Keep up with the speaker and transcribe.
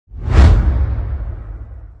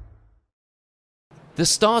The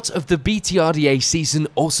start of the BTRDA season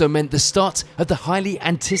also meant the start of the highly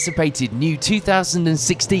anticipated new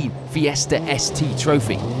 2016 Fiesta ST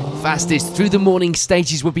Trophy. Fastest through the morning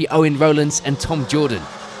stages would be Owen Rowlands and Tom Jordan.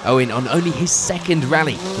 Owen on only his second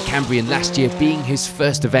rally, the Cambrian last year being his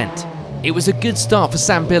first event. It was a good start for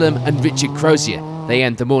Sam Billum and Richard Crozier. They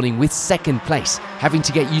ended the morning with second place, having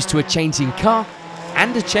to get used to a change in car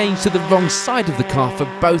and a change to the wrong side of the car for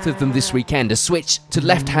both of them this weekend, a switch to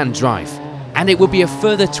left-hand drive. And it would be a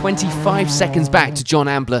further 25 seconds back to John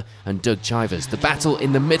Ambler and Doug Chivers. The battle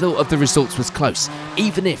in the middle of the results was close,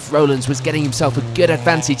 even if Rowlands was getting himself a good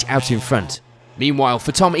advantage out in front. Meanwhile,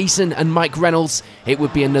 for Tom Eason and Mike Reynolds, it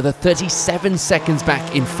would be another 37 seconds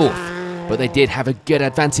back in fourth, but they did have a good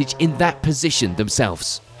advantage in that position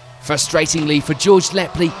themselves. Frustratingly for George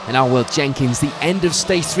Lepley and Arwell Jenkins, the end of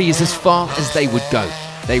stage 3 is as far as they would go.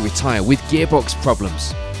 They retire with gearbox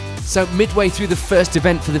problems. So midway through the first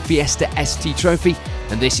event for the Fiesta ST Trophy,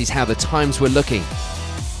 and this is how the times were looking.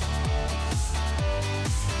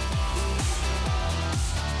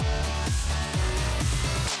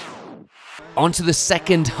 On to the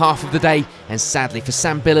second half of the day, and sadly for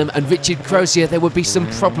Sam Billum and Richard Crozier, there would be some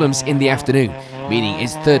problems in the afternoon, meaning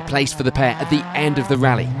it's third place for the pair at the end of the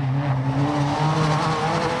rally.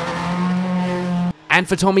 And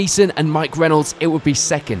for Tom Eason and Mike Reynolds, it would be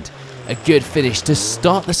second. A good finish to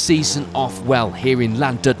start the season off well here in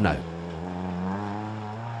Llandudno.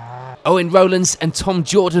 Owen Rowlands and Tom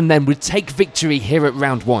Jordan then would take victory here at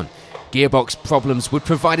round 1. Gearbox problems would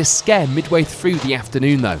provide a scare midway through the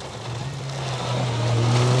afternoon though.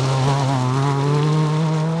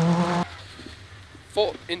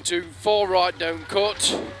 Foot into 4 right down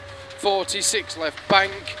cut, 46 left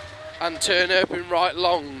bank and turn open right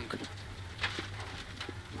long.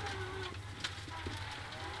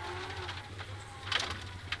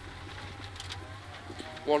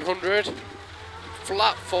 .100,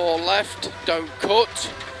 flat 4 left, don't cut,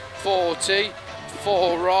 40,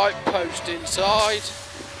 4 right, post inside.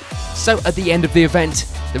 So at the end of the event,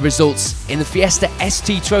 the results in the Fiesta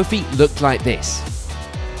ST Trophy looked like this.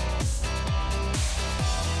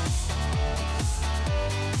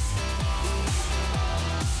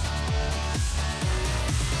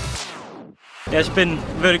 Yeah, it's been a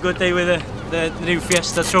very good day with the new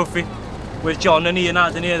Fiesta Trophy. With John and Ian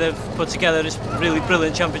Arden here, they've put together this really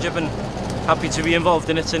brilliant championship and happy to be involved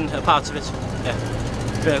in it and a part of it.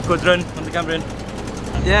 Yeah, been a good run on the Cambrian.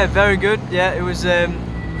 Yeah, very good. Yeah, it was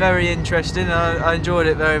very interesting. I enjoyed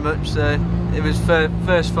it very much. So it was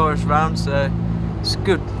first forest round, so it's a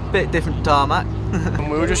good bit different tarmac.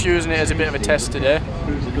 We were just using it as a bit of a test today,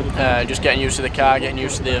 just getting used to the car, getting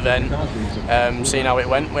used to the event, seeing how it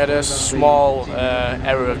went. We had a small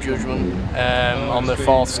error of judgment on the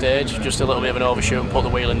 4th stage, just a little bit of an overshoot and put the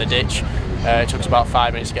wheel in the ditch. It took us about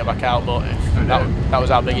 5 minutes to get back out, but that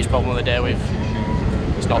was our biggest problem of the day.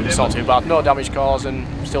 It's not too bad. No damage caused and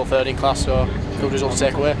still third in class, so good result to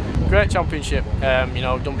take away. Great championship. You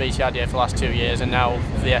know, done BTRDA for the last 2 years, and now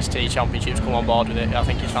the ST Championships come on board with it. I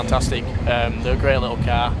think it's fantastic. They're a great little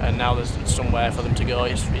car, and now there's somewhere for them to go.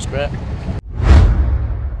 It's great.